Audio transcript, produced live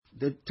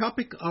the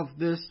topic of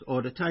this,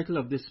 or the title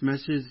of this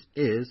message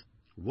is,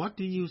 What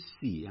Do You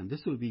See? And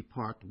this will be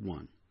part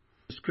 1.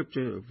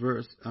 Scripture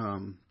verse,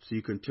 so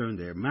you can turn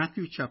there.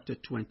 Matthew chapter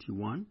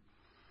 21,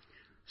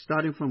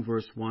 starting from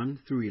verse 1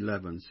 through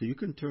 11. So you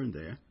can turn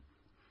there.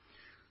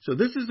 So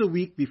this is a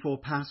week before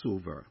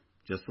Passover,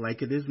 just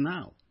like it is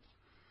now.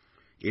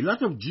 A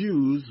lot of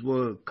Jews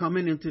were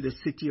coming into the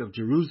city of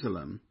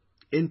Jerusalem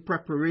in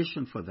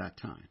preparation for that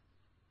time.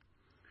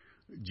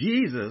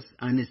 Jesus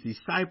and his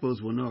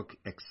disciples were no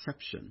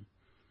exception.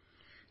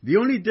 The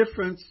only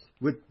difference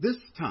with this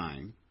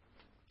time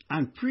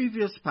and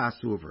previous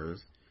Passovers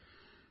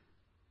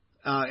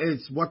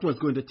is what was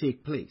going to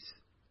take place.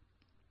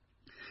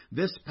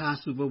 This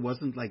Passover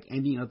wasn't like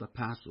any other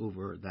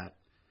Passover that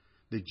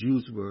the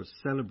Jews were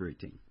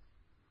celebrating.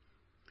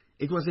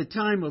 It was a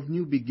time of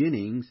new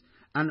beginnings,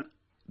 and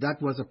that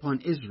was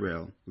upon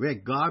Israel, where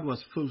God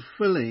was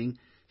fulfilling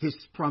his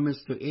promise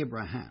to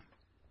Abraham.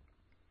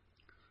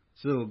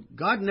 So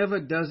God never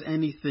does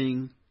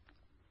anything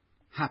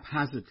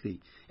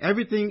haphazardly.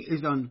 Everything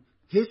is on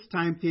his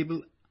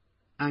timetable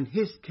and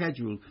his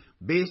schedule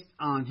based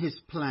on his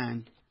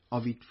plan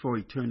of it for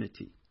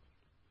eternity.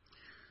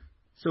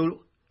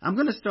 So I'm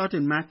going to start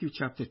in Matthew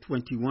chapter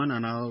 21,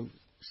 and I'll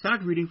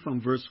start reading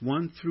from verse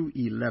 1 through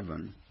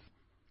 11.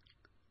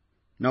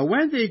 Now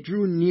when they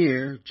drew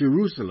near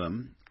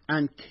Jerusalem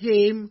and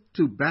came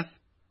to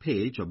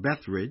Bethphage or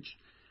Bethridge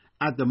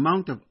at the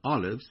Mount of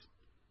Olives,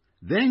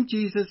 then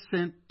Jesus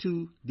sent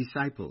 2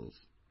 disciples,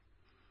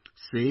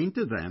 saying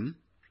to them,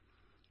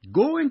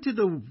 Go into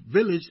the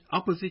village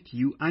opposite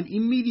you, and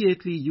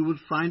immediately you will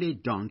find a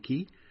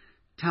donkey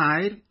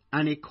tied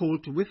and a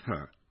colt with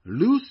her.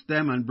 Loose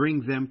them and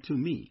bring them to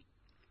me.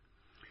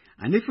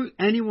 And if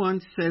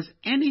anyone says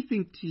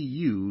anything to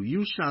you,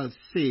 you shall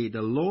say,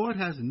 The Lord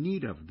has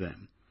need of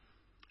them,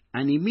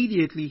 and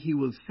immediately he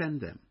will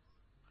send them.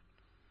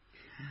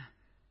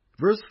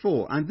 Verse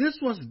 4, And this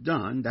was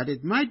done that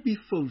it might be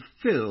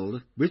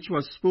fulfilled, which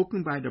was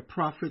spoken by the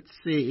prophet,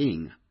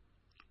 saying,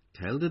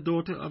 Tell the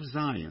daughter of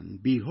Zion,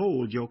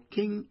 Behold, your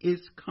king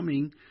is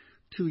coming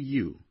to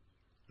you,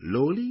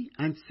 lowly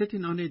and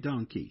sitting on a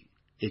donkey,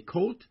 a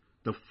colt,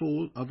 the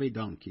foal of a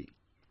donkey.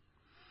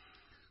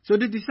 So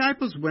the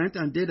disciples went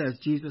and did as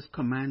Jesus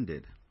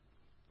commanded.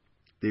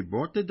 They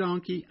brought the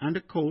donkey and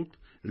the colt,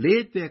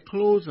 laid their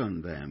clothes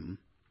on them,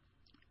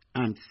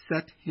 and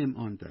set him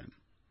on them.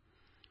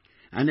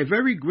 And a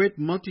very great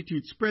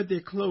multitude spread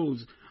their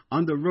clothes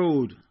on the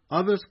road.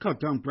 Others cut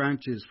down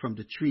branches from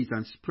the trees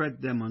and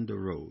spread them on the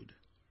road.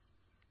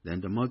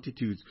 Then the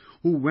multitudes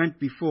who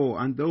went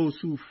before and those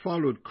who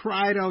followed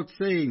cried out,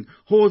 saying,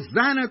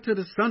 Hosanna to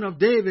the Son of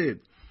David!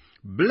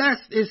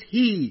 Blessed is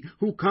he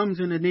who comes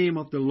in the name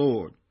of the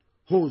Lord!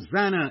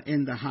 Hosanna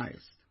in the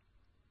highest!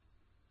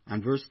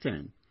 And verse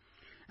 10,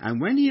 And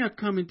when he had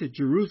come into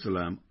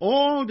Jerusalem,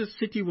 all the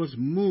city was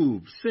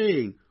moved,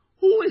 saying,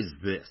 Who is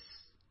this?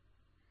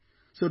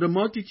 So the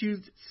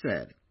multitude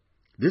said,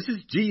 This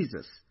is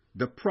Jesus,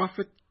 the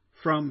prophet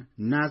from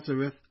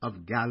Nazareth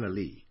of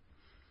Galilee.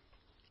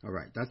 All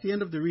right, that's the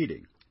end of the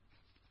reading.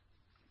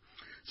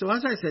 So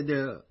as I said,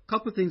 there are a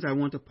couple of things I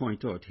want to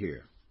point out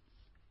here.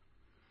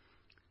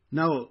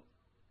 Now,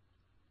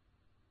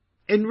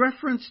 in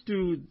reference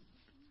to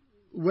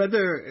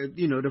whether,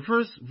 the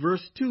first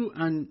verse 2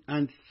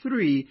 and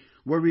 3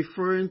 were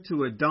referring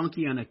to a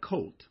donkey and a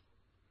colt.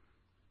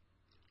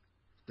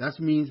 That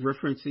means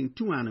referencing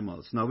 2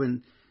 animals. Now,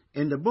 in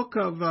the book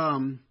of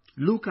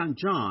Luke and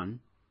John,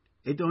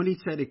 it only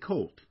said a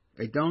colt,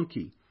 a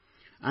donkey.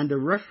 And the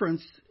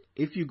reference,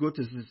 if you go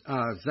to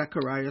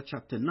Zechariah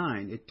chapter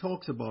 9, it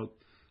talks about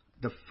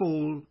the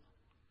foal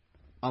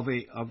of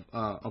a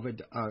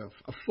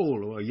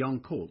foal or a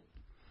young colt.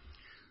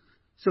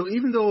 So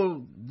even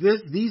though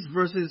these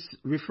verses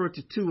refer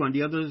to 2 and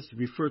the others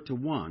refer to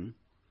 1,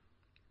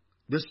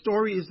 the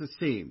story is the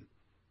same,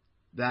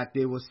 that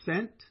they were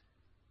sent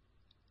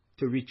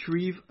to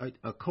retrieve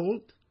a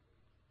colt,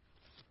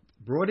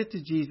 brought it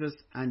to Jesus,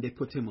 and they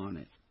put him on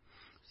it.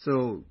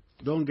 So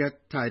don't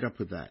get tied up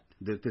with that.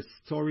 The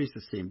story is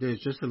the same.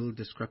 There's just a little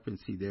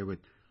discrepancy there with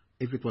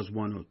if it was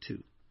 1 or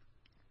 2.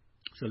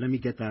 So let me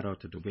get that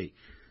out of the way.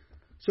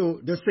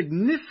 So the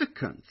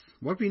significance,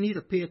 what we need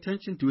to pay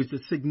attention to is the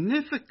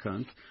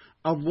significance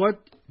of what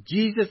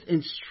Jesus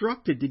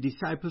instructed the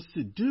disciples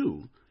to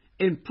do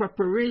in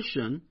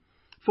preparation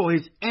for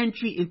his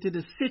entry into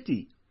the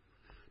city.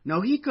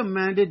 Now he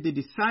commanded the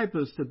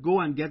disciples to go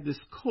and get this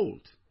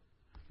colt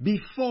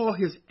before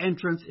his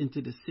entrance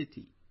into the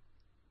city.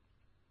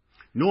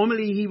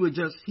 Normally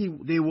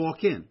they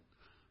walk in.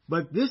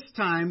 But this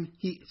time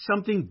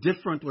something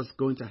different was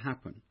going to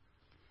happen.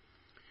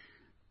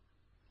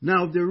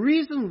 Now, the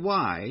reason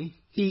why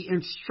he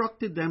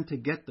instructed them to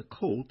get the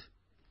colt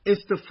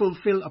is to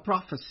fulfill a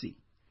prophecy.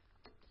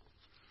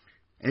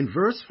 In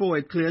verse 4,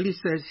 it clearly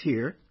says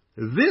here,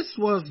 This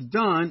was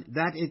done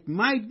that it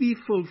might be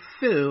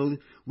fulfilled,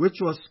 which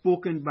was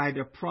spoken by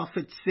the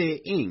prophet,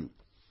 saying.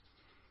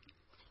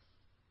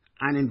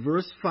 And in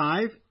verse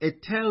 5,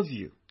 it tells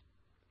you,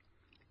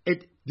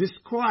 it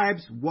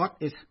describes what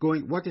is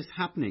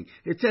happening.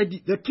 It said,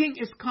 the king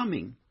is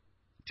coming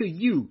to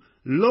you,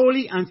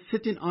 lowly and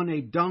sitting on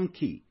a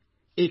donkey,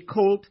 a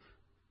colt,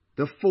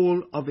 the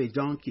foal of a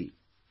donkey.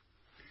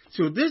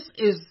 So this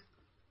is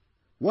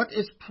what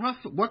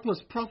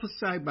was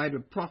prophesied by the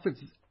prophet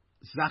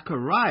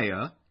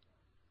Zechariah.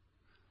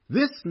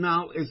 This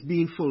now is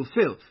being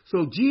fulfilled.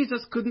 So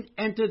Jesus couldn't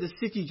enter the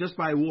city just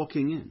by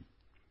walking in.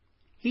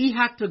 He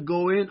had to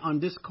go in on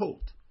this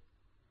colt.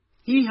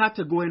 He had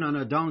to go in on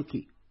a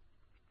donkey.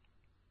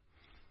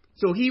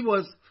 So he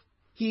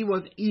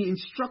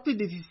instructed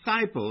the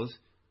disciples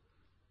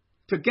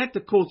to get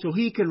the colt so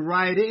he can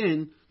ride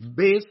in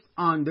based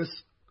on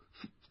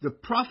the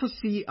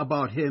prophecy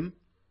about him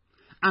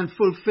and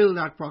fulfill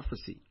that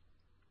prophecy.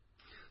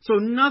 So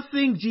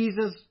nothing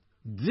Jesus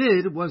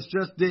did was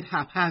just did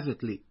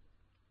haphazardly.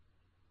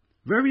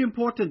 Very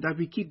important that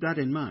we keep that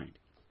in mind.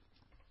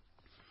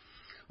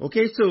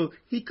 Okay, so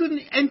he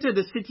couldn't enter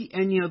the city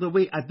any other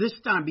way at this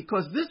time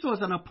because this was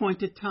an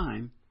appointed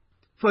time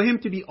for him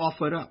to be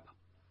offered up.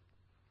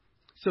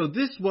 So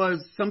this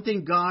was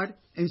something God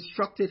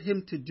instructed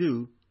him to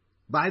do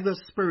by the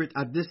Spirit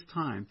at this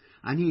time,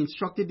 and he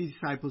instructed the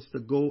disciples to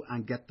go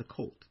and get the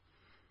colt,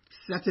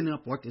 setting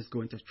up what is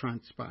going to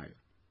transpire.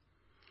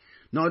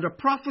 Now the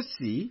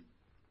prophecy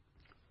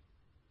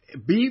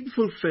being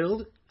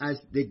fulfilled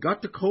as they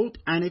got the colt,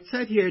 and it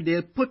said here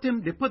they put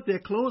their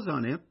clothes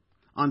on him,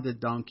 on the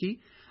donkey,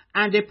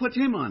 and they put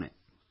him on it.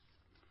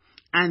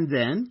 And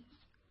then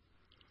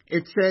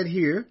it said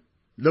here,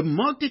 the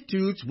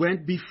multitudes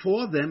went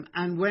before them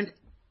and went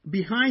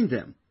behind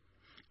them.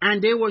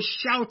 And they were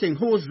shouting,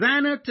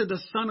 Hosanna to the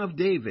Son of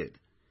David.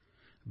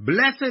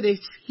 Blessed is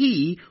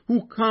he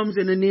who comes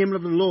in the name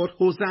of the Lord,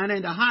 Hosanna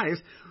in the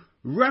highest,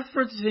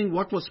 referencing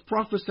what was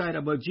prophesied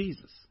about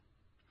Jesus.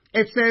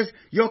 It says,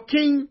 your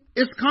king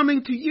is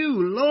coming to you,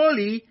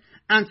 lowly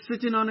and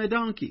sitting on a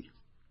donkey.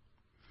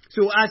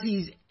 So as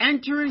he's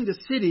entering the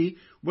city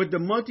with the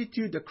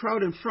multitude, the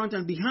crowd in front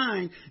and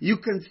behind, you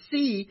can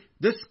see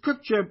the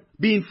scripture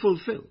being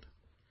fulfilled.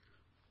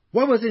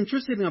 What was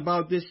interesting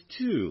about this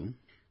too,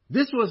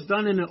 this was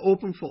done in the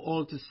open for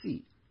all to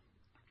see.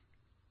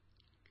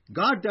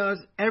 God does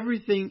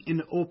everything in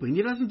the open.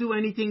 He doesn't do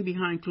anything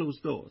behind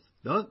closed doors.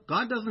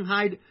 God doesn't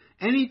hide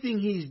anything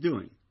he's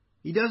doing.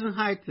 He doesn't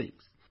hide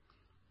things.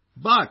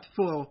 But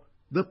for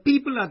the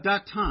people at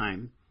that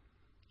time,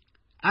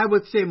 I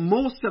would say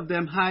most of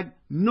them had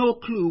no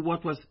clue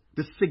what was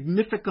the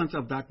significance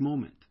of that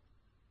moment.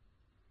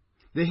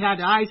 They had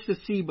eyes to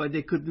see, but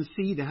they couldn't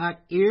see. They had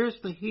ears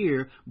to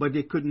hear, but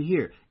they couldn't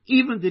hear.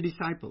 Even the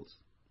disciples.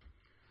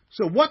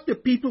 So what the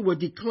people were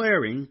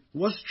declaring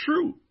was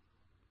true.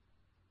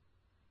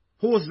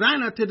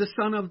 Hosanna to the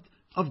Son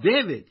of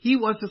David. He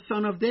was the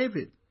Son of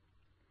David.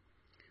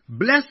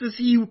 Blessed is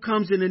he who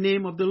comes in the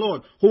name of the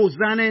Lord.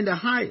 Hosanna in the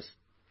highest.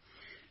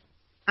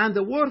 And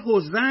the word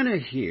Hosanna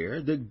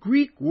here, the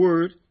Greek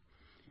word,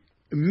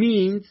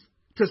 means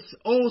to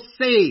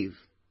save.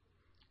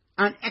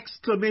 An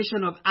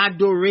exclamation of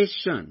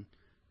adoration.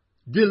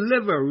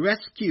 Deliver,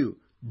 rescue,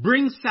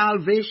 bring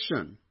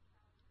salvation.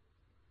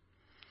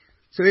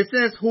 So it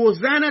says,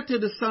 Hosanna to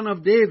the Son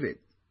of David.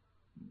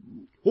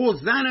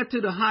 Hosanna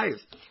to the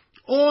highest.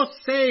 Oh,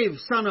 save,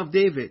 Son of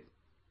David.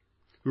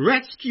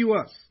 Rescue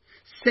us.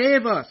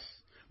 Save us.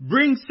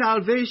 Bring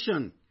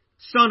salvation,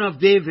 Son of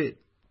David.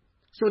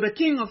 So the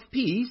King of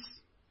Peace,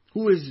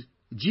 who is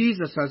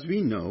Jesus as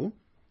we know,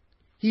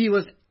 he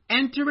was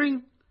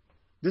entering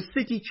the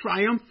city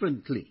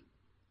triumphantly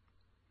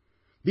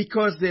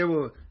because there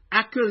were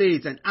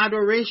accolades and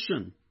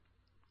adoration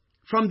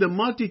from the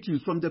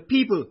multitude, from the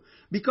people,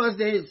 because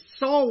they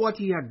saw what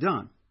he had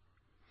done.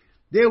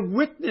 They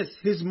witnessed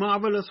his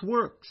marvelous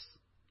works.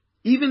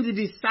 Even the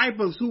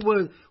disciples who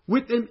were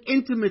with him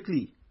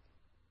intimately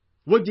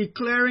were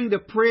declaring the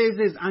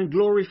praises and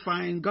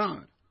glorifying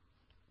God.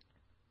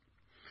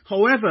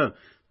 However,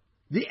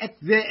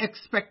 their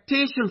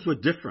expectations were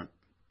different.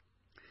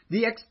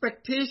 The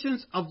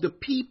expectations of the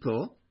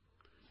people,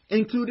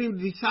 including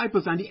the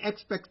disciples, and the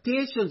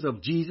expectations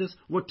of Jesus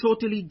were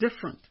totally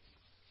different.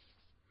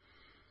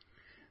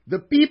 The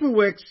people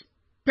were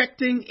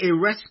expecting a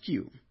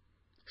rescue,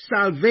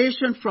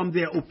 salvation from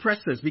their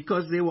oppressors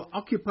because they were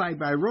occupied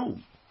by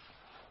Rome.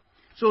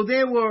 So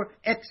they were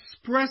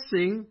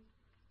expressing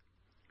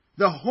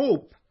the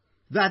hope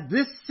that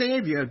this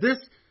Savior, this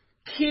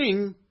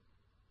King,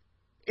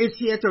 is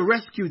here to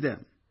rescue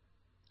them,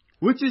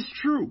 which is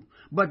true,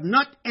 but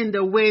not in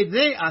the way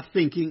they are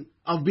thinking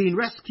of being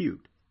rescued.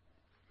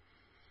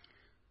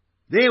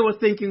 They were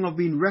thinking of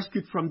being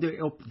rescued from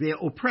their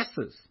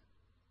oppressors.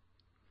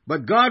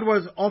 But God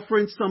was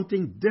offering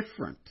something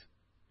different.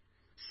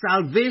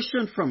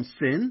 Salvation from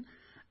sin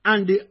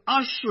and the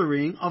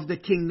ushering of the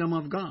kingdom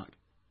of God.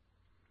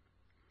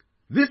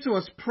 This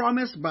was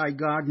promised by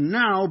God,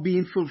 now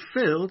being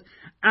fulfilled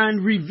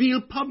and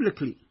revealed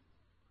publicly.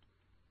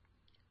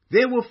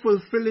 They were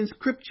fulfilling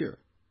scripture,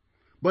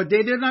 but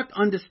they did not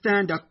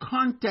understand the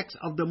context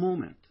of the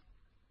moment.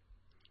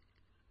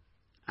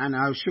 And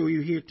I'll show you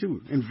here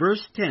too. In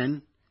verse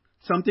 10,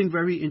 something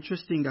very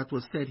interesting that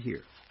was said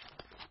here.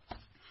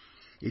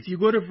 If you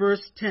go to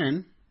verse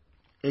 10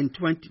 in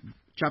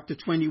chapter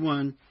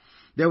 21,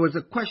 there was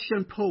a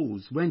question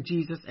posed when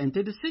Jesus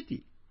entered the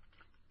city.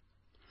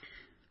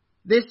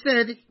 They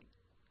said,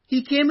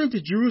 he came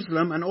into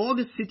Jerusalem and all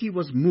the city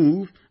was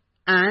moved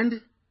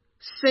and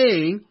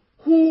saying,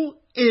 who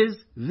is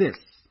this?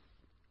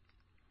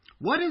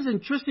 What is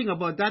interesting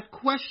about that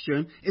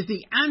question is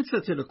the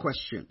answer to the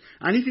question.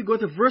 And if you go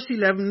to verse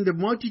 11, the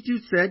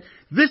multitude said,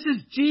 this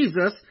is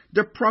Jesus,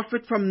 the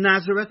prophet from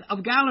Nazareth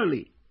of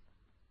Galilee.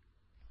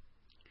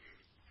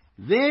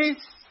 They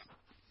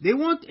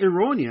weren't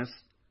erroneous,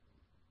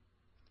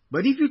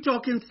 but if you're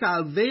talking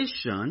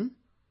salvation,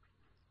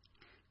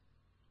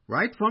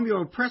 right, from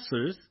your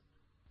oppressors,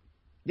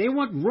 they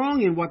weren't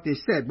wrong in what they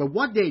said. But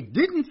what they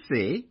didn't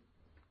say,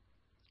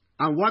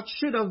 and what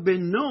should have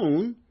been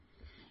known,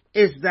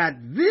 is that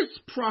this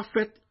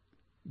prophet,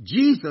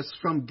 Jesus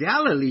from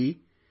Galilee,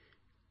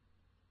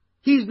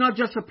 he's not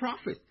just a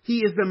prophet. He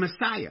is the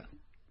Messiah.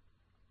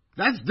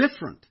 That's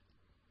different.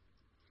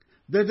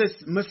 The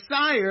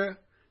Messiah,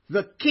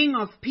 the King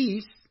of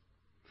Peace,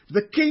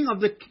 the King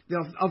of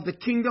the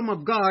kingdom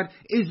of God,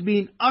 is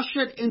being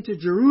ushered into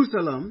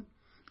Jerusalem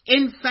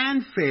in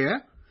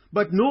fanfare,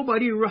 but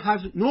nobody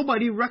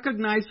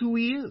recognizes who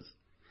he is.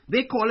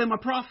 They call him a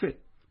prophet,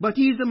 but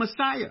he is the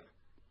Messiah.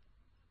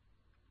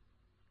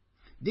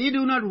 They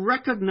do not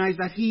recognize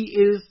that he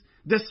is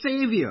the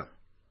Savior,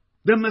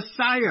 the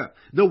Messiah,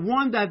 the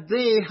one that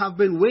they have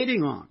been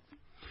waiting on,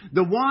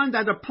 the one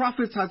that the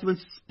prophets have been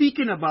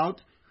speaking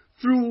about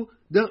through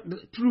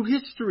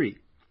history,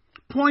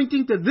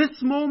 pointing to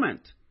this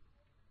moment.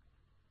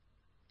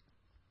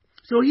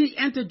 So he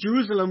entered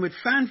Jerusalem with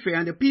fanfare,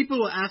 and the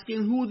people were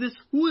asking,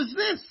 who is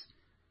this?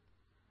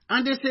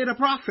 And they said, a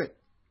prophet.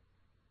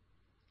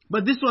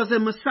 But this was a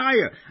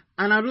Messiah.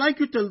 And I'd like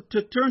you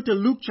to turn to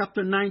Luke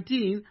chapter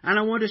 19, and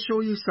I want to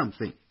show you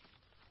something.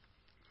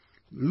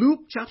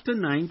 Luke chapter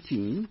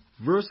 19,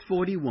 verse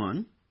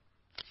 41.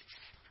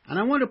 And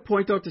I want to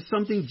point out to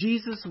something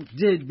Jesus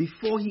did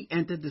before he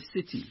entered the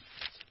city.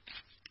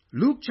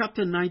 Luke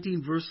chapter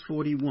 19, verse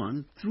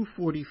 41 through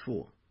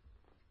 44.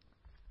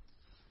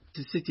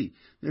 The city.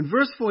 In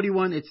verse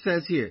 41, it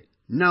says here,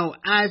 now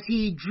as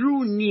he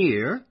drew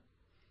near,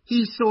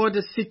 he saw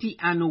the city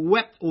and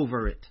wept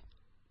over it.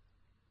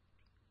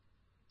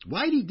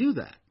 Why did he do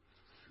that?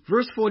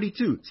 Verse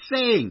 42,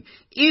 saying,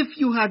 if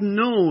you had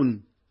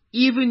known,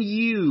 even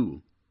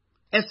you,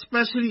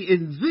 especially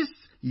in this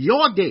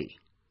your day,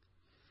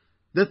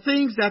 the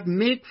things that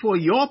make for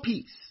your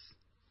peace,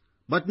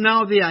 but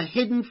now they are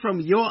hidden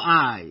from your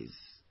eyes.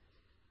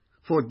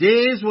 For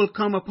days will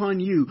come upon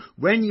you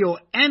when your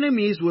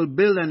enemies will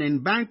build an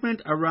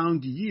embankment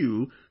around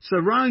you,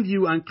 surround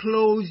you, and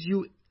close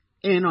you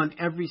in on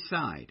every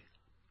side.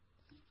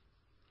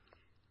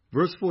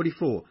 Verse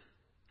 44,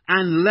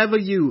 and level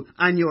you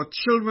and your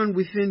children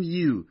within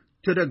you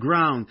to the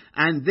ground,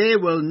 and they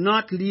will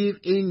not leave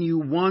in you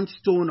one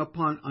stone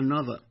upon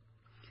another,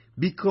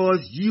 because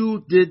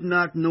you did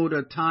not know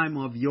the time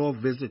of your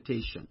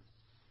visitation.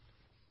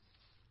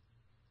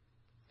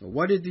 So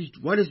what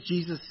is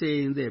Jesus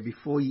saying there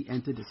before he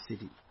entered the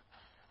city?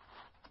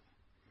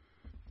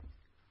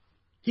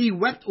 He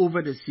wept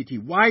over the city.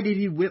 Why did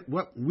he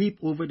weep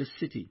over the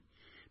city?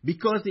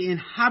 Because the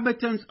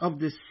inhabitants of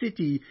the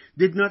city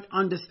did not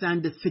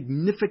understand the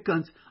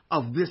significance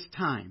of this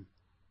time.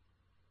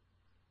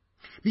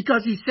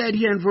 Because he said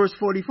here in verse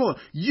 44,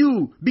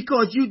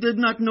 because you did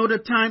not know the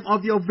time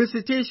of your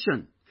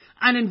visitation.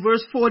 And in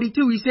verse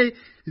 42, he said,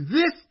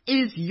 this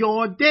is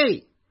your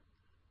day.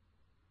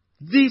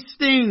 These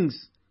things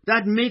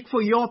that make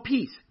for your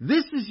peace.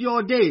 This is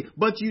your day,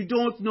 but you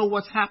don't know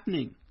what's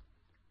happening.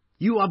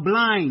 You are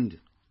blind.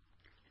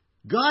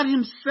 God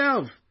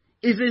himself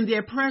is in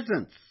their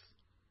presence,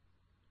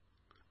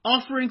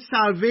 offering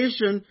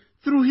salvation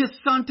through his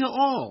Son to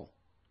all.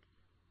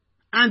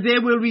 And they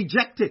will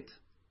reject it.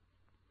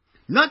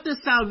 Not the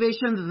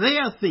salvation they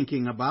are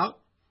thinking about.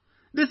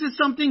 This is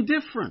something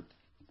different.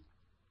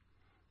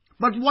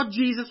 But what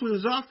Jesus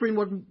was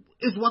offering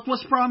is what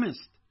was promised.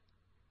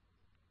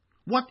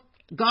 What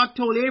God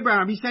told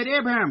Abraham. He said,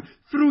 Abraham,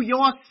 through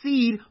your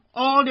seed,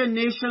 all the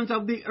nations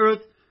of the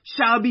earth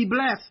shall be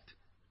blessed.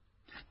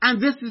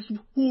 And this is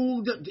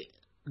who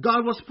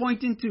God was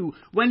pointing to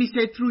when he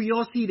said, through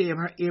your seed,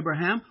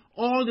 Abraham,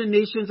 all the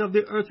nations of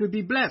the earth will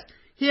be blessed.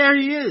 Here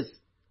he is,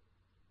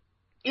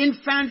 in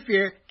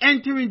fanfare,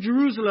 entering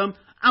Jerusalem,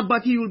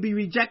 but he will be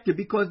rejected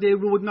because they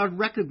would not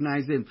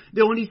recognize him.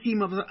 They only see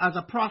him as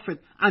a prophet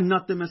and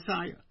not the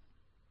Messiah.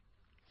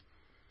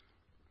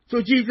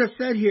 So Jesus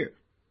said here,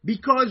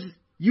 because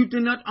you do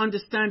not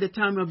understand the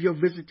time of your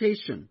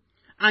visitation,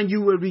 and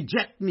you will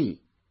reject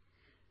me.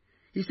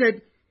 He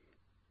said,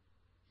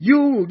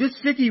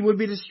 this city will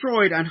be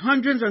destroyed, and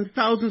hundreds and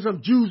thousands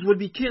of Jews will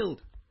be killed.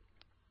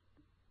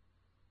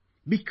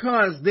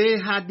 Because they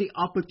had the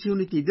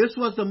opportunity. This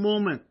was the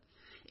moment.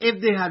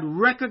 If they had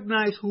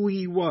recognized who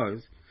he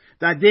was,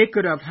 that they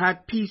could have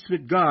had peace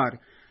with God.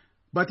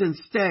 But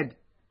instead,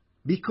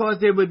 because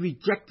they would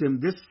reject him,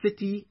 this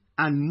city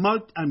and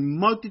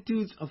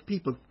multitudes of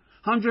people,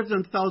 hundreds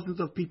and thousands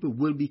of people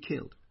will be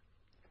killed.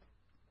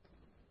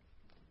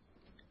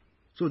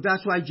 So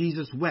that's why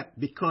Jesus wept,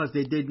 because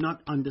they did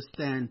not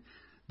understand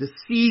the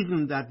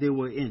season that they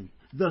were in,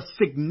 the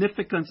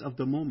significance of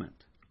the moment.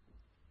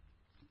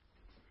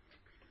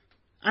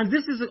 And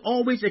this is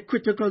always a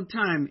critical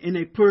time in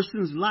a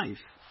person's life,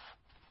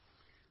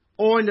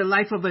 or in the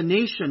life of a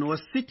nation or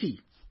a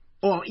city,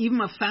 or even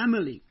a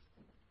family.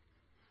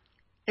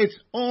 It's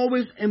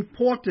always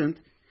important,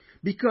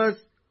 because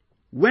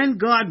when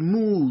God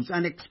moves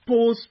and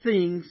exposes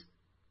things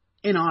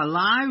in our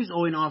lives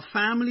or in our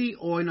family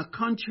or in a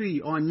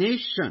country or a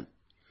nation,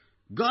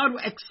 God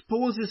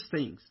exposes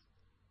things.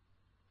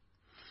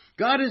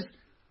 God is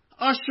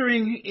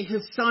ushering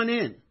his son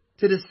in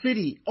to the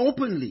city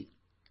openly.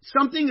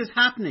 Something is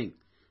happening.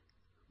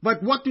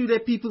 But what do the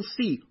people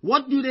see?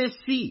 What do they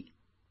see?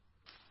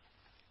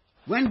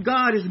 When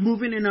God is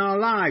moving in our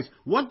lives,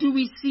 what do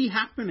we see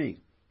happening?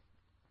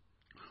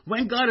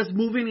 When God is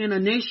moving in a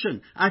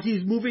nation, as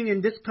he's moving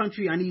in this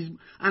country and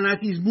as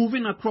he's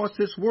moving across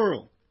this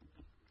world.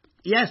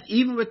 Yes,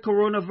 even with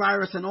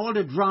coronavirus and all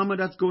the drama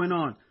that's going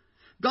on,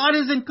 God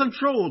is in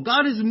control.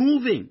 God is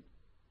moving.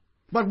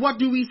 But what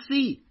do we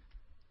see?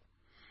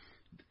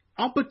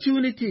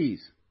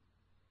 Opportunities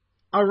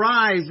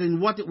arise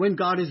when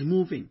God is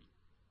moving.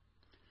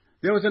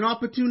 There was an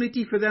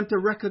opportunity for them to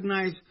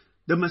recognize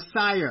the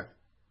Messiah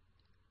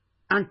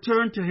and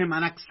turn to him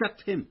and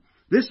accept him.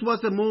 This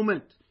was a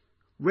moment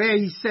where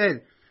he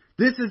said,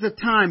 this is a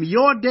time,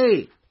 your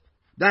day,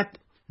 that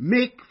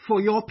make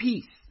for your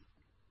peace.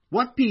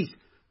 What peace?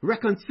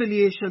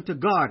 Reconciliation to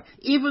God.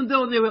 Even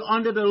though they were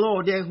under the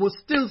law, they were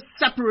still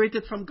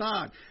separated from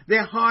God.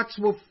 Their hearts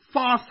were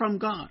far from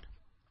God.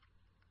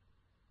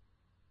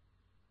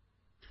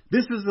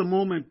 This is the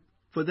moment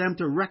for them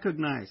to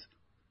recognize,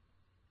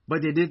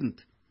 but they didn't.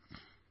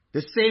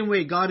 The same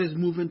way God is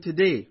moving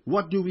today.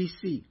 What do we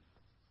see?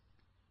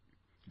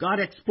 God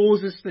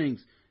exposes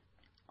things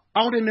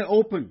out in the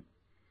open.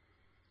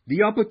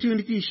 The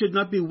opportunity should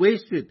not be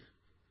wasted.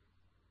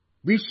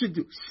 We should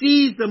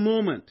seize the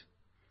moment,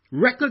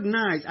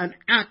 recognize and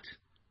act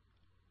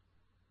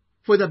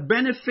for the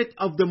benefit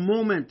of the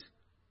moment,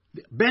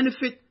 the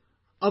benefit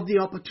of the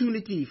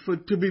opportunity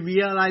to be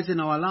realized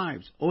in our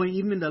lives or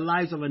even in the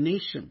lives of a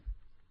nation.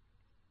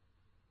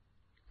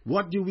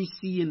 What do we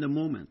see in the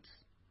moment?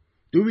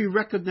 Do we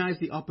recognize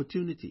the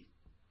opportunity?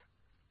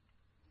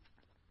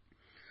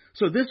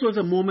 So this was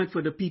a moment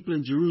for the people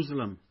in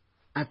Jerusalem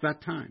at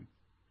that time.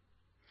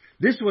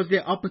 This was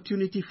their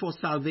opportunity for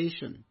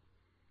salvation.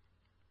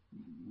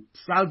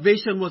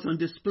 Salvation was on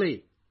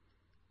display.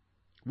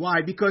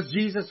 Why? Because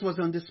Jesus was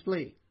on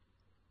display.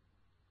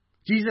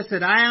 Jesus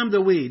said, I am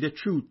the way, the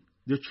truth,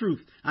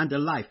 and the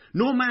life.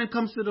 No man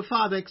comes to the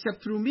Father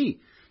except through me.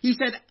 He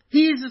said,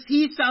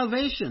 He's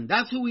salvation.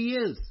 That's who he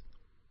is.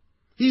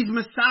 He's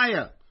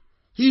Messiah.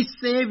 He's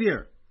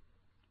Savior.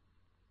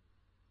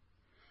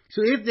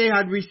 So if they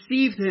had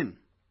received him,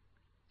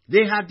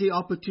 they had the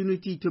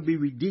opportunity to be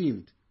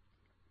redeemed.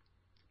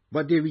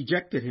 But they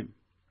rejected him.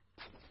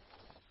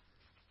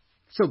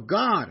 So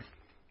God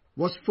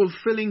was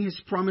fulfilling his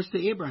promise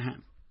to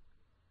Abraham.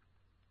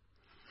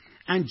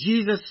 And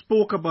Jesus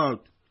spoke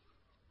about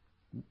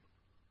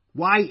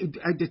why,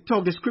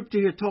 the scripture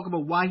here talk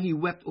about why he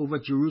wept over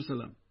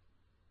Jerusalem.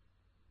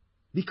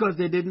 Because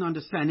they didn't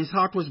understand. His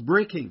heart was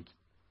breaking.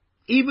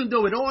 Even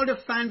though with all the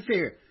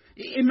fanfare,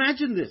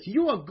 imagine this,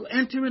 you are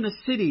entering a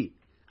city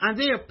and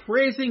they are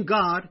praising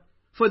God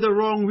for the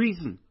wrong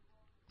reason.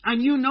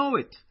 And you know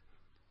it.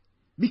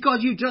 Because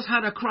you just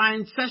had a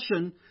crying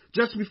session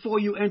just before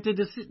you entered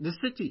the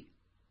city.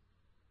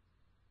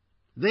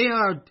 They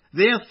are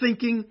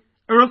thinking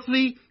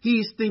earthly, he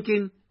is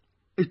thinking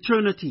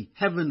eternity,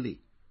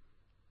 heavenly.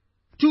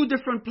 Two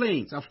different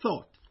planes of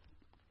thought.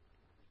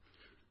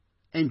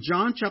 In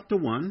John chapter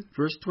 1,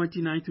 verse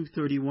 29 through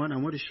 31, I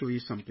want to show you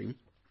something.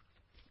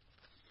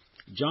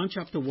 John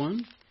chapter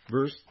 1,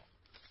 verse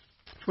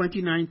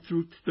 29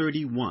 through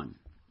 31.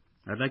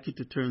 I'd like you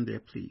to turn there,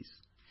 please.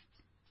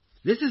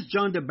 This is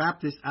John the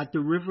Baptist at the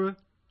river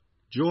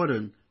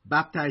Jordan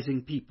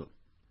baptizing people.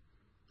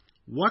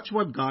 Watch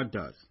what God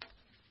does.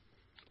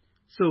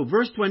 So,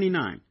 verse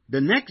 29.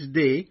 The next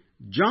day,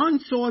 John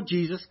saw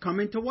Jesus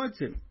coming towards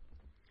him.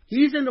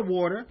 He's in the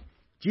water.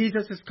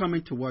 Jesus is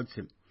coming towards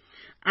him.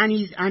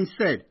 And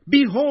said,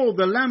 Behold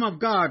the Lamb of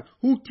God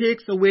who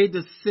takes away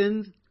the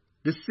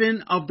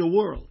sin of the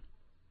world.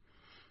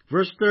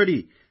 Verse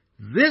 30.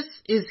 This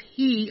is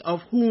he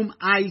of whom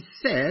I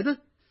said,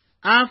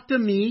 After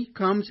me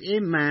comes a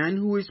man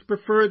who is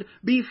preferred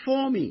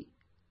before me,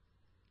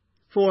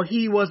 for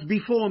he was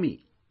before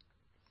me.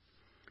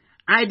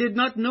 I did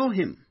not know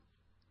him,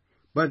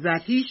 but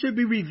that he should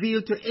be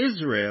revealed to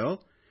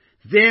Israel,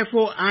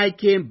 therefore I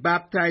came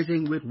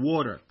baptizing with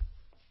water.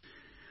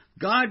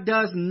 God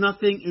does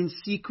nothing in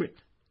secret.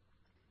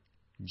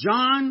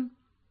 John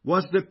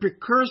was the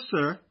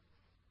precursor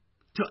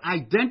to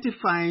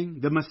identifying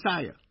the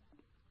Messiah.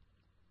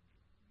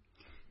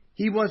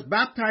 He was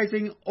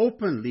baptizing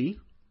openly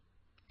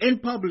in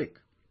public.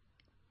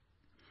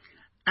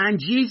 And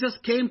Jesus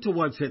came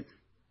towards him,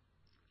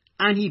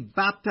 and he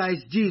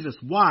baptized Jesus.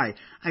 Why?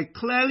 It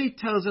clearly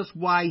tells us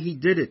why he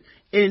did it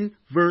in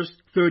verse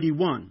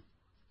 31.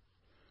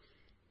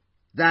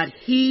 That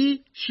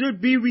he should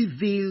be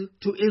revealed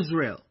to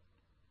Israel.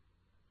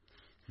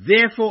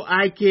 Therefore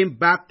I came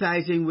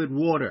baptizing with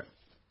water.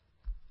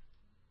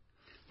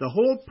 The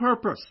whole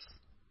purpose,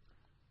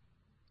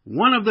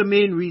 one of the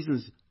main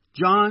reasons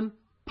John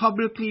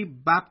publicly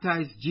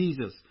baptized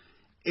Jesus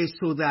is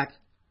so that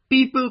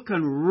people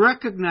can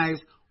recognize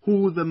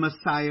who the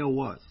Messiah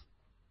was.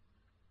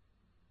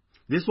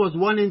 This was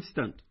one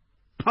instant,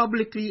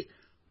 publicly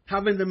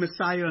having the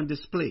Messiah on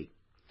display.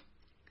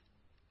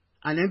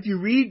 And if you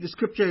read the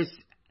scriptures,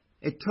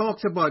 it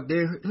talks about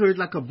they heard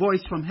like a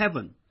voice from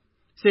heaven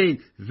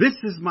saying, "This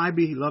is my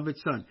beloved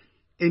Son,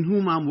 in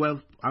whom I'm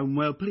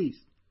well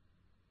pleased."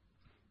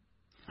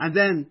 And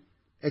then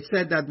it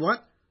said that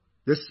what?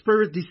 The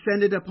Spirit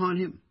descended upon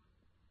him.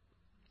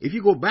 If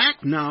you go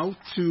back now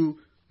to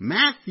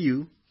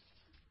Matthew,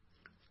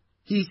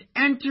 he's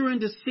entering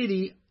the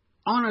city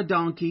on a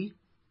donkey,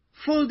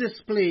 full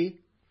display,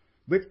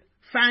 with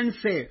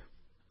fanfare.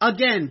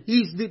 Again,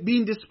 he's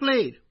being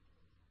displayed.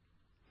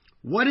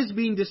 What is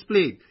being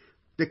displayed?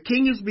 The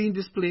King is being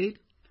displayed.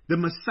 The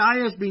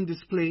Messiah is being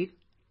displayed.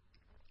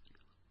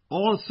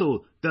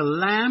 Also, the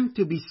lamb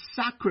to be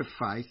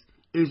sacrificed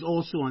is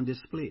also on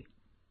display.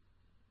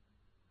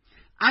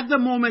 At the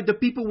moment, the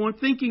people weren't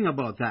thinking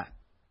about that.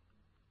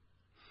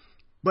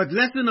 But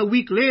less than a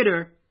week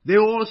later, they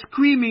were all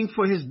screaming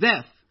for his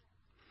death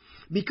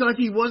because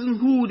he wasn't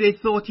who they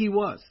thought he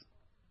was.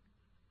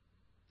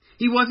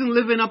 He wasn't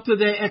living up to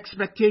their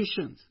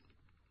expectations.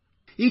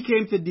 He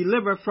came to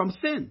deliver from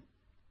sin.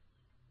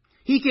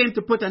 He came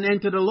to put an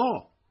end to the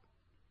law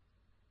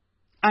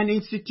and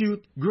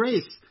institute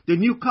grace, the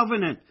new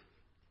covenant,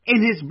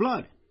 in his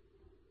blood.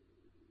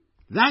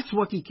 That's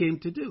what he came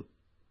to do.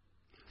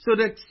 So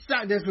that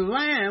this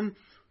lamb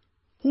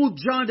who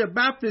John the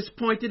Baptist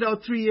pointed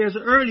out 3 years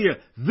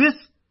earlier, this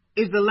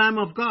is the Lamb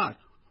of God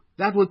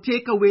that will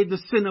take away the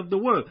sin of the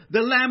world.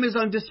 The lamb is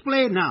on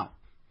display now,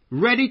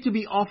 ready to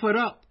be offered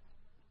up.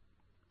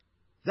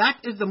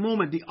 That is the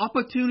moment, the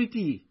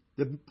opportunity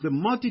the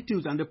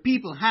multitudes and the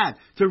people had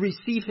to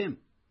receive him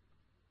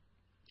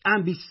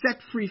and be set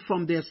free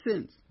from their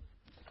sins.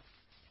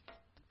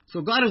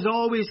 So God is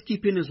always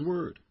keeping his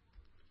word.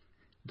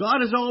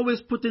 God is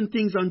always putting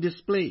things on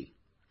display.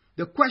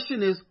 The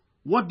question is,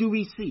 what do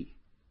we see?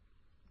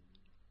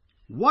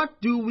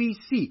 What do we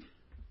see?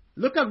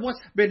 Look at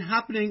what's been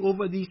happening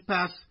over these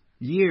past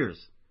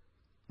years.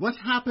 What's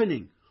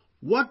happening?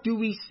 What do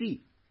we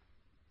see?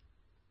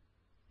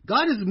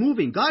 God is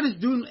moving. God is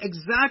doing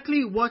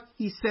exactly what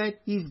he said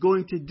he's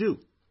going to do.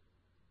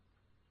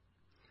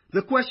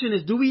 The question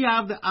is, do we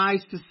have the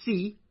eyes to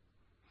see?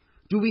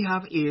 Do we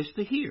have ears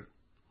to hear?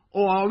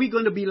 Or are we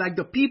going to be like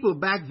the people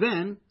back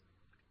then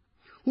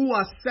who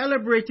are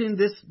celebrating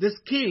this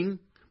king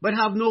but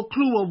have no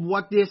clue of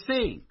what they're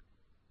saying?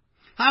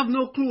 Have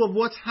no clue of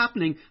what's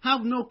happening.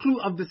 Have no clue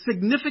of the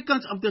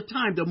significance of the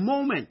time, the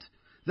moment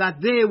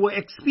that they were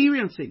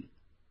experiencing.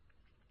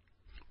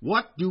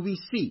 What do we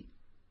see?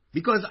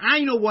 Because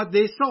I know what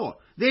they saw.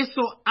 They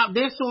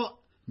saw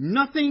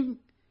nothing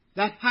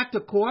that had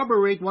to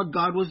corroborate what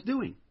God was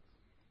doing.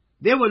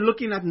 They were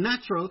looking at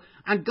natural,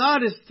 and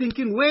God is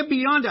thinking way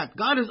beyond that.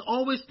 God is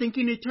always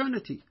thinking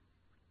eternity.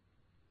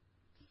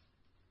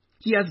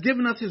 He has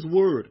given us his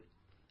word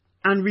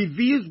and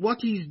reveals what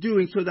he's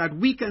doing so that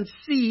we can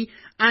see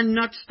and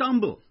not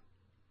stumble.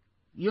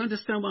 You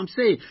understand what I'm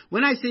saying?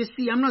 When I say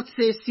see, I'm not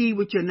saying see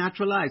with your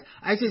natural eyes.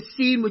 I say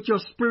seeing with your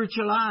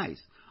spiritual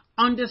eyes.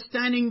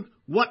 Understanding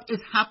what is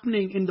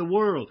happening in the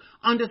world.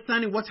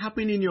 Understanding what's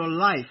happening in your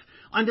life.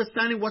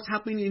 Understanding what's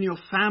happening in your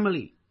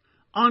family.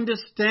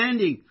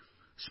 Understanding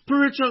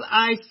spiritual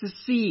eyes to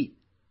see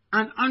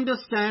and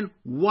understand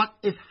what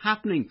is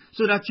happening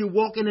so that you're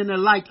walking in the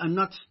light and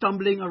not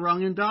stumbling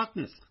around in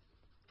darkness.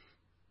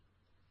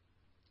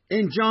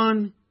 In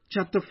John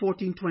chapter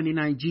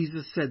 14:29,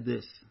 Jesus said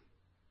this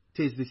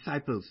to his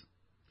disciples.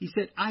 He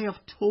said, I have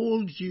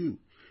told you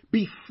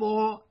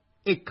before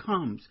it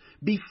comes,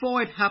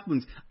 before it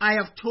happens, I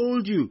have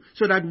told you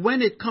so that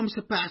when it comes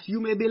to pass, you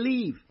may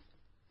believe.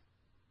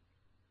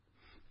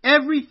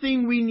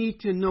 Everything we need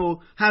to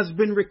know has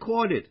been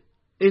recorded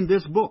in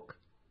this book.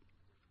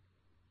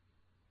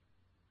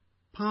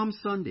 Palm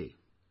Sunday,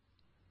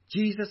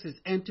 Jesus is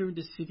entering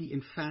the city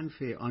in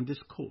fanfare on this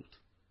colt.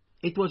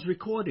 It was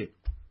recorded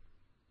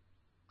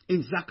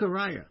in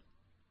Zechariah.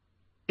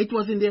 It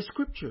was in their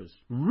scriptures,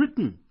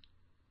 written.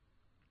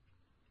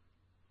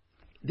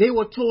 They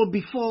were told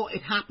before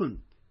it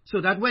happened,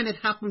 so that when it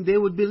happened, they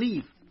would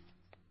believe.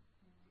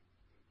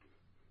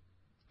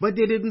 But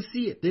they didn't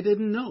see it. They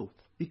didn't know,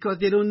 because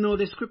they don't know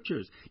the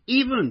scriptures.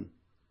 Even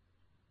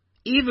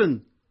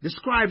the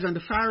scribes and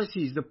the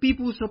Pharisees, the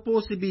people who are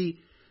supposed to be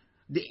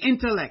the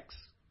intellects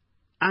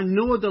and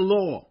know the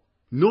law,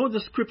 know the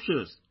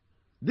scriptures,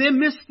 they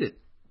missed it.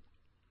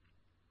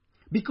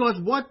 Because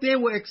what they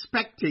were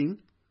expecting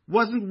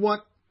wasn't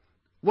what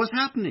was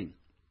happening.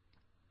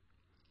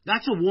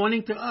 That's a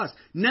warning to us.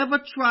 Never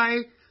try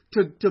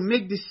to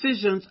make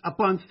decisions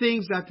upon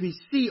things that we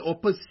see or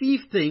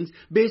perceive things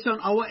based on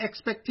our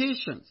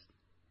expectations.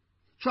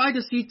 Try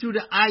to see through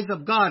the eyes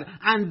of God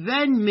and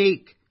then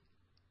make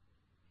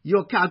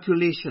your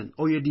calculation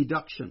or your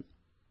deduction.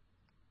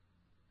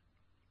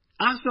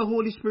 Ask the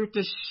Holy Spirit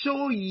to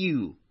show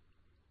you.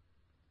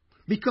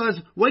 Because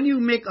when you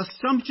make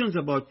assumptions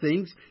about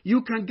things,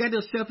 you can get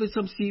yourself in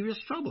some serious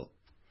trouble.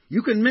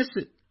 You can miss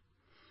it.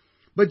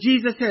 But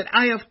Jesus said,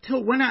 I have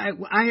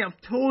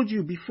told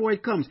you before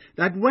it comes,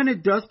 that when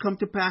it does come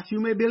to pass, you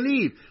may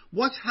believe.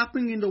 What's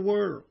happening in the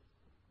world?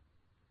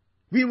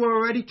 We were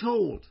already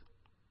told.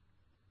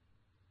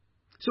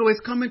 So it's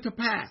coming to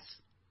pass.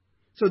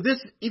 So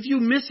this, if you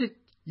miss it,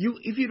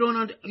 if you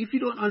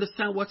don't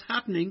understand what's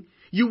happening,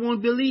 you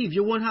won't believe.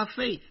 You won't have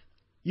faith.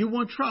 You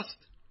won't trust.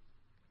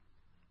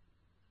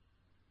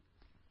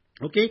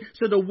 Okay,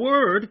 so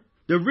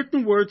the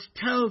written words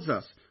tells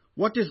us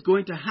what is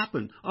going to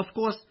happen. Of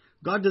course,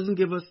 God doesn't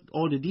give us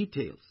all the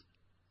details.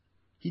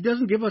 He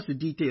doesn't give us the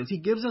details. He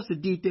gives us the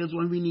details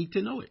when we need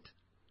to know it.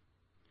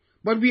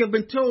 But we have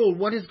been told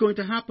what is going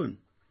to happen.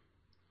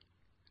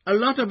 A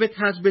lot of it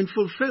has been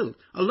fulfilled.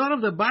 A lot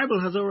of the Bible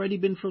has already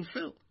been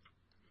fulfilled.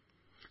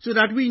 So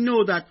that we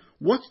know that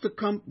what's to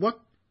come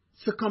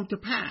to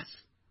pass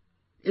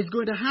is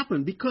going to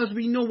happen, because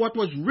we know what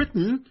was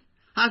written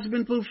has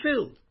been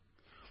fulfilled.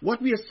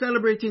 What we are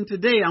celebrating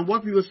today and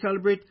what we will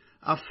celebrate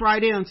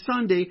Friday and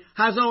Sunday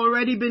has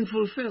already been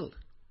fulfilled.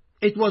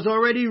 It was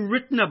already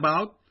written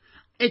about.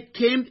 It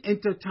came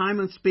into time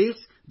and space.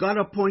 God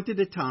appointed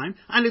the time,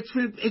 and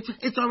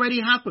it's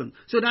already happened.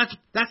 So that's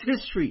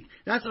history.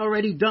 That's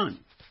already done.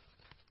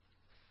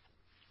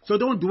 So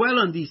don't dwell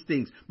on these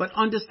things, but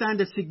understand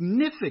the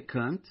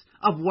significance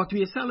of what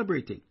we are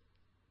celebrating.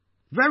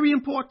 Very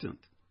important.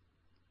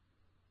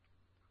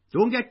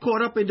 Don't get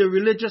caught up in the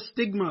religious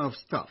stigma of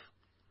stuff.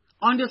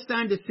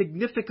 Understand the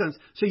significance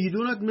so you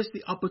do not miss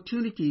the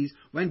opportunities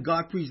when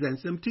God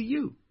presents them to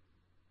you.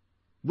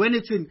 When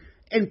it's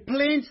in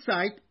plain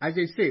sight, as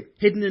they say,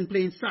 hidden in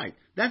plain sight.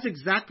 That's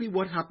exactly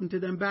what happened to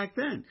them back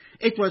then.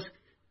 It was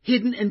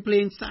hidden in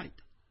plain sight.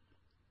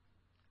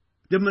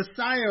 The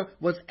Messiah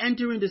was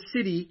entering the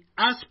city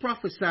as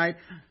prophesied.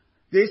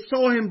 They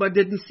saw him but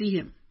didn't see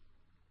him.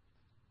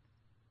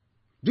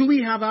 Do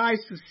we have eyes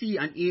to see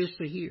and ears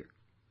to hear?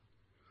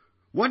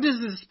 What is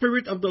the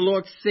Spirit of the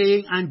Lord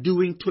saying and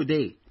doing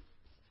today?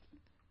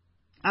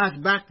 As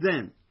back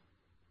then,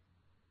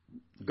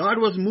 God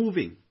was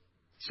moving.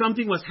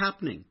 Something was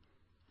happening,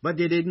 but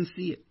they didn't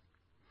see it.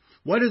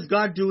 What is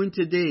God doing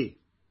today?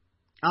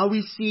 Are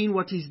we seeing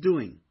what He's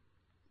doing?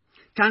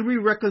 Can we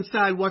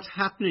reconcile what's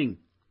happening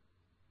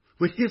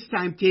with His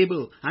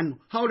timetable, and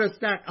how does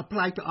that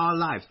apply to our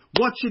lives?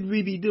 What should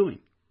we be doing?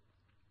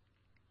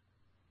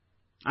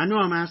 I know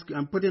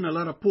I'm posing a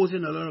lot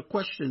of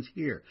questions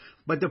here,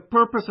 but the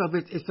purpose of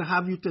it is to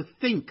have you to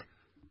think.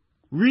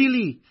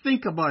 Really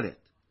think about it.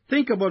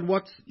 Think about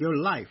what's your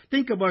life.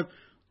 Think about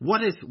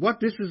what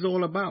this is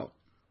all about.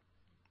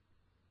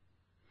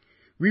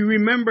 We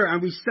remember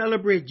and we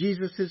celebrate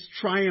Jesus'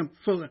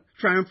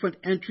 triumphant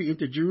entry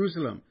into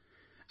Jerusalem.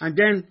 And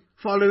then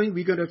following,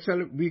 we're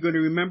going to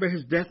remember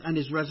His death and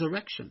His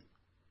resurrection.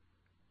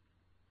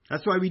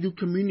 That's why we do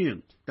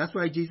communion. That's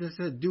why Jesus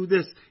said, do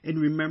this in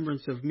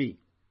remembrance of me.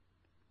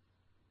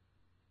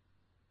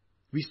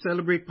 We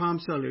celebrate Palm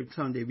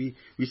Sunday. We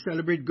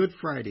celebrate Good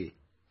Friday.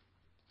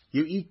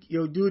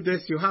 You do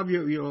this, you have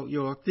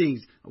your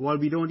things. Well,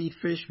 we don't eat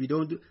fish,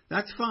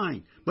 that's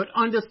fine. But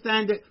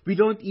understand that we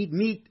don't eat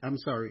meat,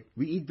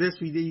 We eat this,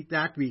 we eat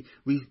that,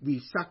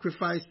 we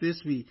sacrifice this,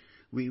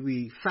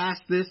 we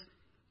fast this.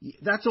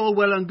 That's all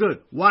well and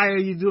good. Why are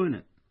you doing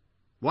it?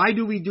 Why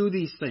do we do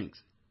these things?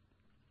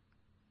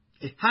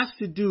 It has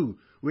to do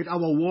with our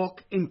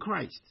walk in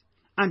Christ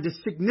and the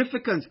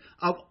significance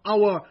of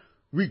our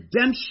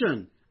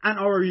redemption and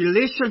our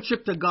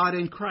relationship to God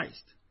in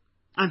Christ,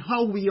 and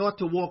how we ought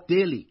to walk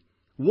daily,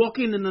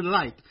 walking in the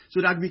light,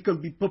 so that we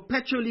can be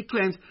perpetually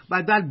cleansed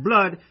by that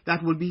blood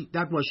that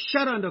was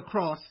shed on the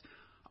cross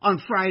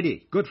on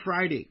Friday, Good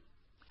Friday,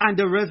 and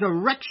the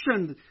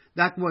resurrection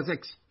that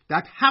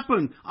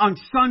happened on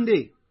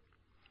Sunday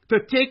to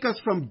take us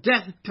from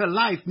death to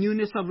life,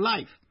 newness of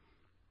life.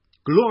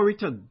 Glory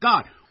to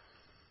God.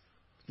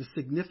 The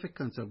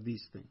significance of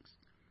these things.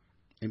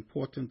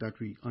 Important that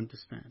we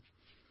understand.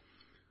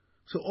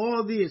 So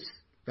all this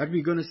that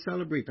we're going to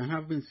celebrate and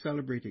have been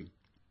celebrating,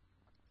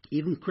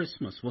 even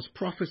Christmas, was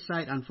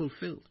prophesied and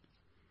fulfilled.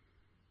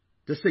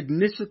 The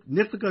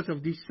significance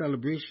of these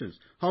celebrations,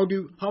 how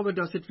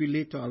does it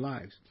relate to our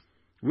lives?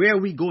 Where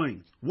are we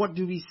going? What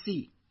do we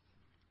see?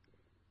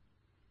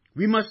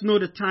 We must know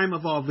the time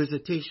of our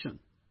visitation.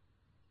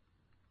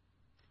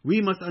 We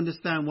must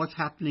understand what's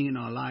happening in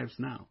our lives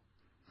now.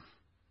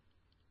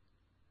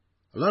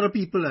 A lot of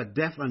people are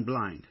deaf and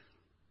blind.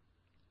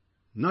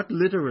 Not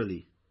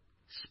literally,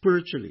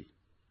 spiritually.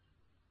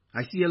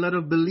 I see a lot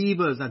of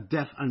believers are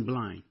deaf and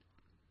blind.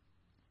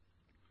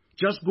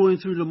 Just going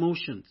through the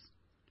motions.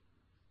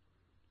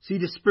 See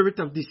the spirit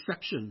of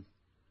deception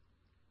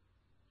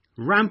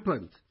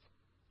rampant,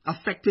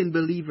 affecting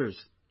believers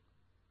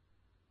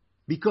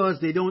because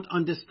they don't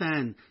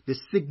understand the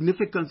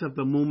significance of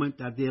the moment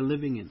that they're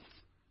living in.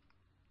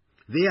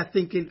 They are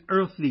thinking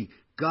earthly.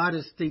 God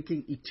is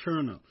thinking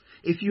eternal.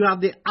 If you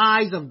have the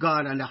eyes of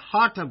God and the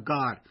heart of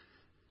God,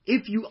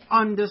 if you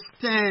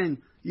understand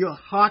your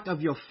heart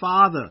of your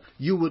Father,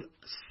 you would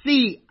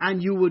see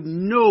and you would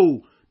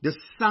know the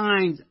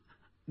signs,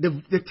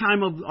 the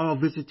time of our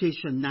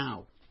visitation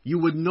now. You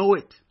would know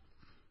it.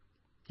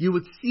 You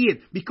would see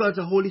it because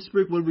the Holy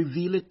Spirit will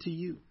reveal it to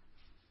you.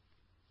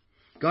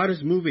 God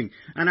is moving.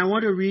 And I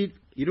want to read,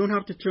 you don't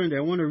have to turn there,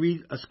 I want to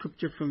read a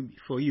scripture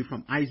for you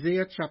from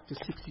Isaiah chapter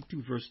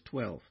 62 verse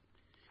 12.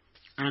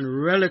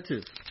 And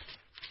relative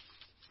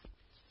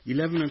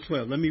 11 and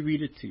 12. Let me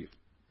read it to you.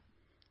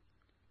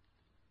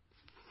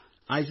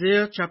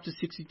 Isaiah chapter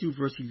 62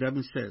 verse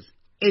 11 says,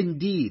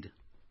 Indeed,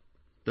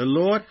 the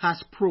Lord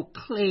has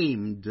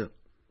proclaimed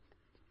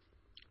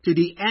to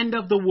the end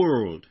of the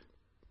world,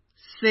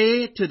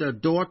 say to the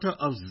daughter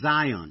of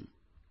Zion,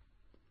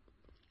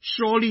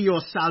 surely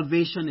your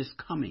salvation is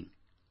coming.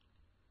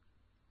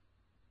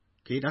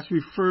 Okay, that's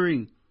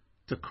referring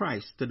to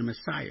Christ, to the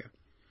Messiah.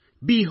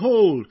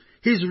 Behold,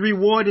 his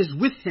reward is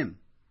with him,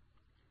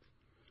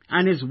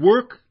 and his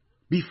work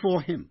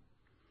before him.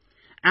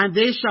 And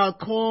they shall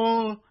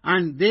call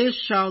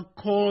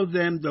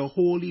them the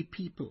holy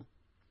people,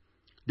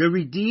 the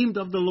redeemed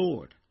of the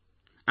Lord,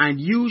 and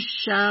you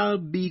shall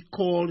be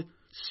called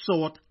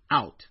sought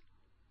out,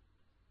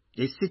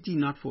 a city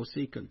not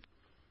forsaken.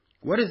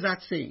 What is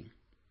that saying?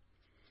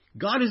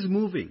 God is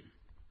moving,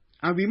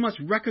 and we must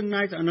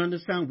recognize and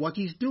understand what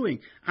he's doing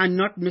and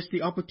not miss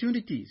the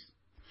opportunities.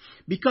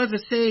 Because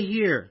it say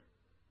here,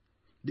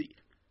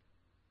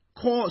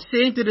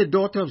 saying to the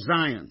daughter of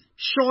Zion,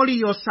 surely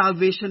your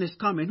salvation is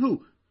coming.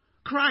 Who?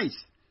 Christ,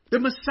 the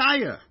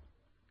Messiah.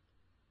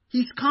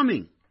 He's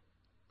coming.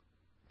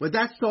 But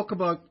that's talk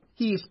about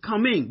he is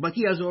coming, but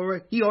he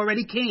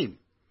already came.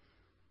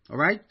 All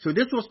right? So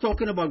this was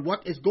talking about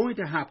what is going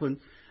to happen.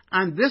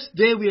 And this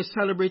day we are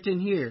celebrating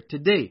here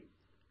today,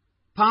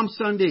 Palm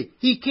Sunday.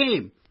 He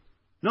came.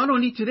 Not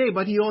only today,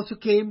 but he also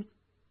came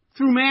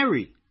through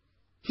Mary.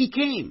 He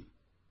came.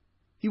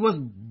 He was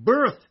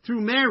birthed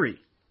through Mary.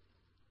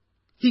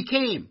 He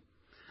came.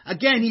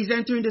 Again, he's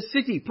entering the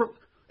city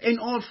in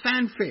all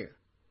fanfare.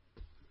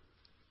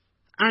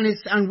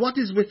 And what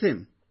is with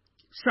him?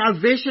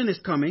 Salvation is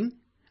coming,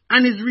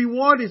 and his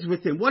reward is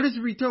with him. What is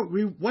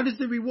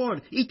the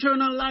reward?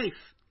 Eternal life.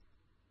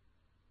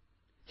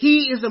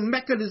 He is a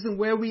mechanism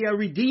where we are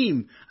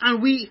redeemed,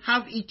 and we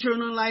have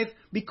eternal life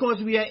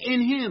because we are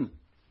in him.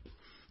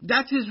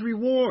 That's his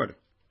reward.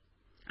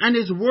 And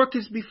his work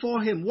is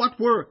before him. What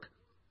work?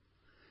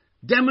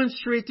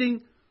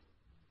 Demonstrating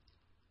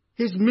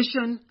his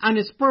mission and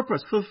his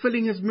purpose,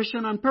 fulfilling his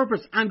mission and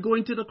purpose, and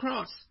going to the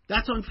cross.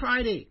 That's on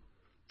Friday.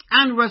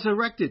 And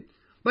resurrected.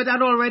 But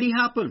that already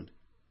happened.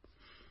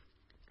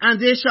 And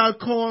they shall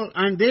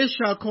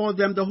call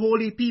them the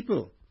holy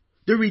people,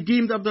 the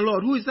redeemed of the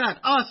Lord. Who is that?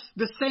 Us,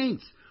 the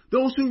saints.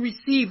 Those who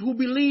receive, who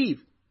believe.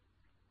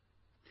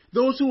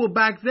 Those who were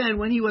back then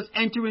when he was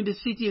entering the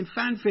city in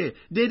fanfare,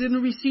 they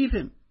didn't receive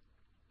him.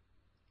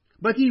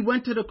 But he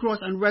went to the cross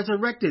and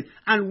resurrected.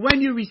 And when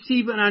you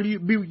receive it and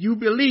you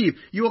believe,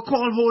 you are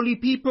called holy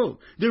people,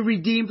 the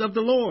redeemed of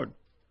the Lord.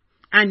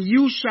 And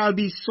you shall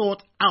be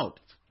sought out.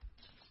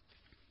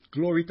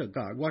 Glory to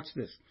God. Watch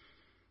this.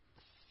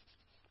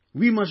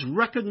 We must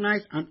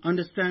recognize and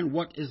understand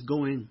what God is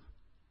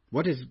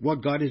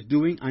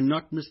doing, and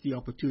not miss the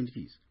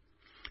opportunities.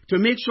 To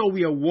make sure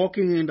we are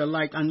walking in the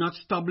light and not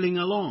stumbling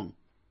along.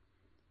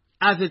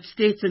 As it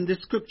states in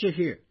this scripture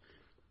here,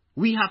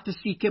 we have to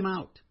seek him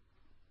out.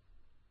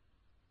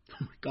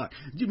 Oh my God.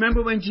 Do you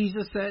remember when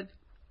Jesus said,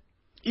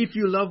 if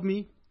you love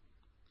me,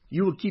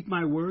 you will keep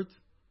my words,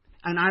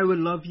 and I will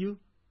love you,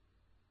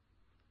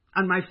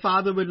 and my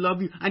Father will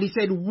love you. And he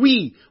said,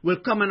 we will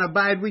come and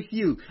abide with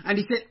you. And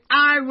he said,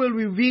 I will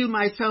reveal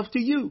myself to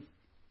you.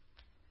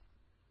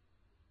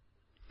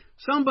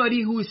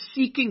 Somebody who is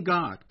seeking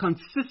God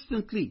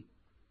consistently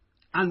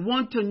and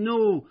want to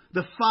know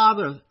the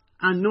Father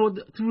and know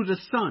through the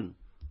Son.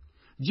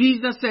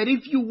 Jesus said,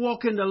 if you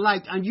walk in the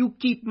light and you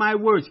keep my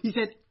words, he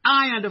said,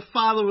 I and the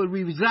Father will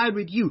reside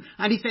with you.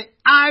 And he said,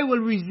 I will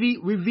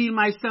reveal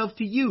myself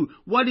to you.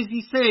 What is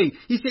he saying?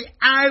 He said,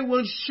 I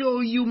will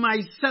show you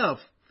myself.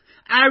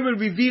 I will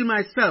reveal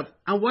myself.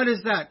 And what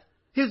is that?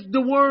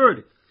 The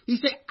word. He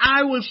said,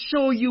 I will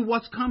show you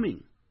what's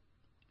coming.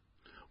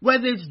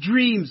 Whether it's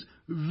dreams,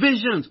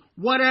 visions,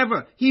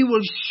 whatever, he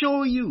will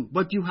show you,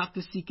 but you have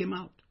to seek him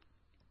out.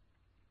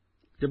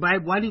 The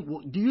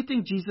Bible, do you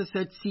think Jesus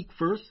said seek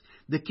first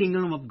the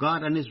kingdom of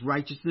God and his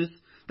righteousness?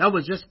 That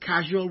was just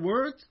casual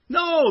words?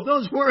 No,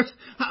 those words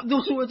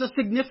are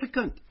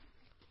significant.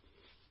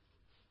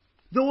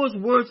 Those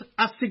words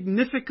are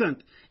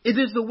significant. It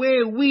is the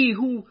way we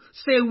who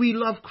say we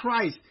love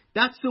Christ,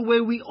 that's the way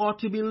we ought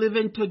to be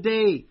living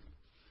today.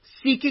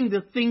 Seeking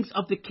the things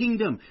of the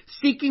kingdom,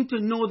 seeking to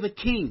know the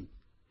King.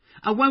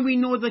 And when we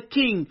know the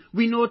King,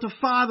 we know the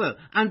Father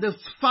and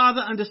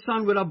the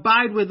Son will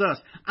abide with us,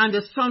 and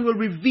the Son will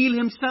reveal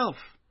himself.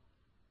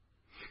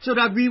 So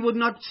that we would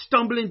not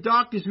stumble in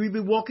darkness, we be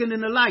walking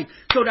in the light.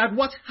 So that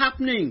what's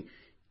happening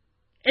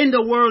in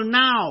the world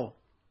now,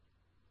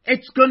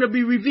 it's going to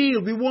be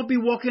revealed. We won't be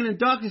walking in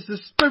darkness. The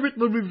Spirit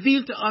will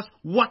reveal to us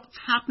what's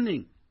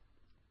happening.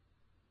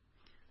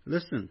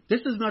 Listen,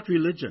 this is not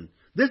religion.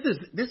 This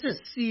is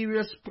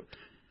serious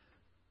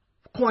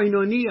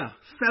koinonia,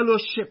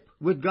 fellowship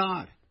with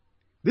God.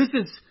 This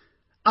is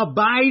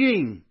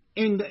abiding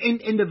in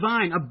the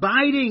vine,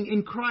 abiding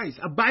in Christ.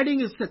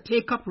 Abiding is to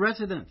take up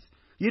residence.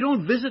 You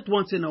don't visit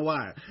once in a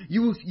while.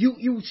 You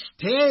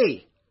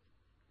stay.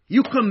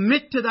 You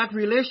commit to that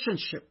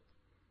relationship.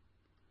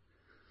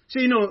 So,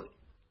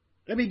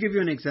 let me give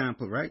you an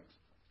example, right,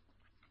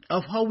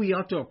 of how we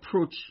ought to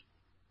approach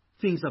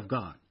things of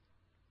God.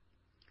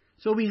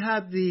 So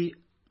I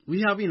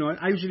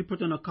usually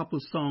put on a couple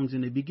songs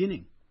in the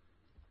beginning.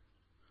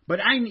 But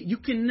you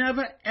can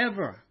never,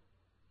 ever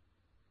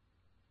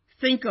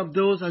think of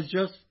those as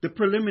just the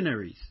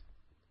preliminaries.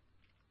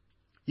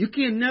 You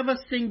can never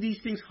sing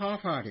these things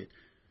half-hearted.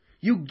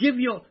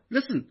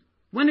 Listen,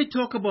 when they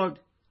talk about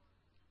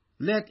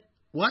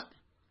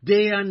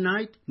day and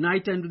night,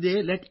 night and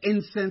day, let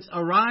incense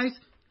arise.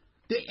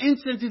 The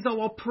incense is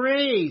our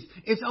praise.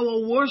 It's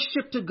our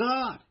worship to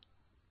God.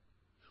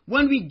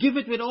 When we give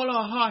it with all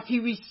our heart, He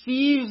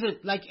receives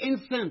it like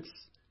incense.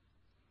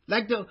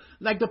 Like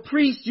the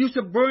priest used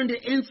to burn the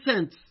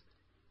incense.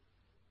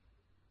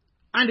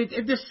 And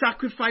if the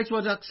sacrifice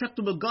was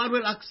acceptable, God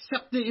will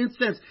accept the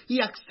incense.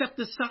 He accepts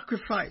the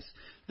sacrifice.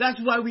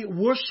 That's why we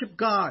worship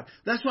God.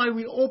 That's why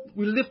we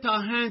lift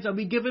our hands and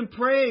we give Him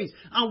praise.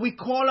 And we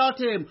call out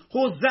to Him,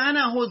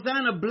 Hosanna,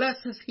 Hosanna,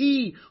 blessed is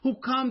He who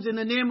comes in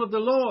the name of the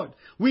Lord.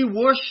 We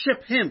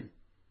worship Him.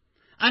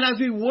 And as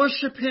we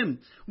worship Him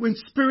in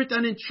spirit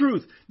and in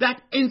truth,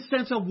 that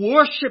incense of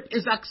worship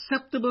is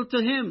acceptable to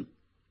Him.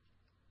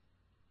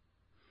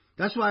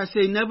 That's why I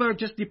say never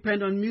just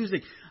depend on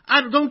music.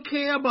 I don't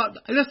care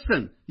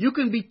listen, you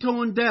can be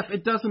tone deaf.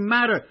 It doesn't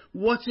matter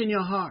what's in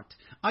your heart.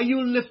 Are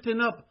you lifting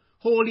up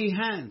holy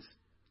hands?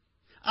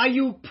 Are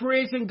you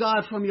praising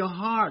God from your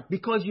heart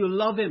because you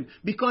love Him,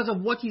 because of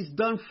what He's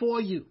done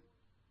for you?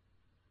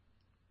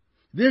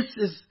 This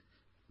is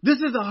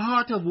a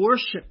heart of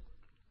worship.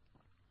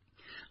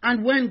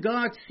 And when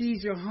God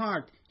sees your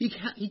heart, He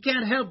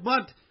can't help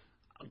but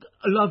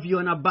love you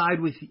and abide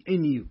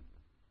in you.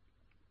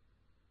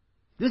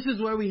 This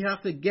is where we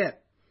have to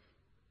get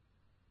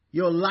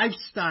your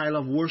lifestyle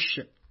of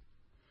worship.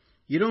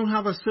 You don't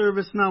have a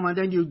service now and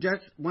then you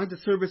just want the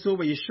service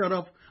over, you shut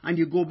up and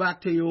you go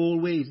back to your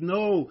old ways.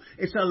 No,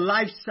 it's a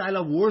lifestyle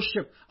of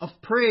worship, of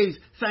praise,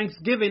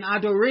 thanksgiving,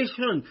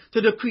 adoration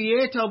to the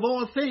Creator of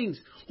all things,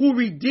 who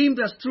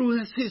redeemed us through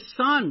His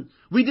Son.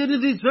 We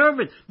didn't deserve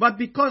it, but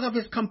because of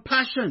His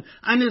compassion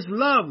and His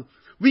love,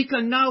 we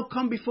can now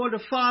come before the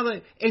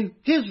Father in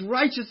His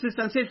righteousness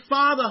and say,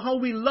 Father, how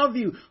we love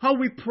You, how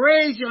we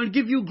praise You and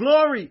give You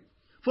glory.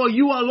 For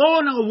You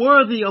alone are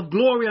worthy of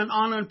glory and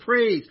honor and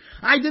praise.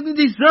 I didn't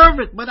deserve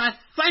it, but I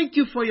thank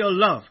You for Your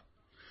love.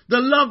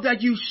 The love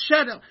that You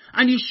shed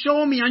and You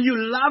show me and You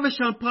lavish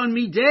upon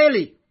me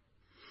daily.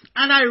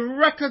 And I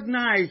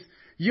recognize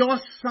Your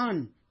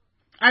Son.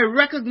 I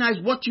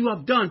recognize what You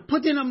have done,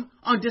 putting Him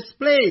on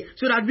display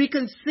so that we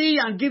can see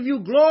and give You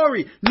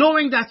glory,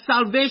 knowing that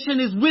salvation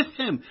is with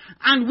Him.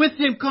 And with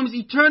Him comes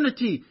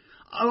eternity,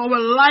 our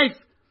life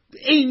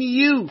in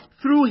You,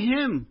 through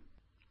Him.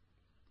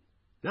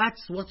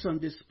 That's what's on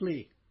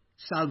display.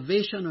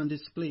 Salvation on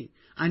display.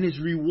 And His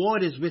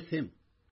reward is with Him.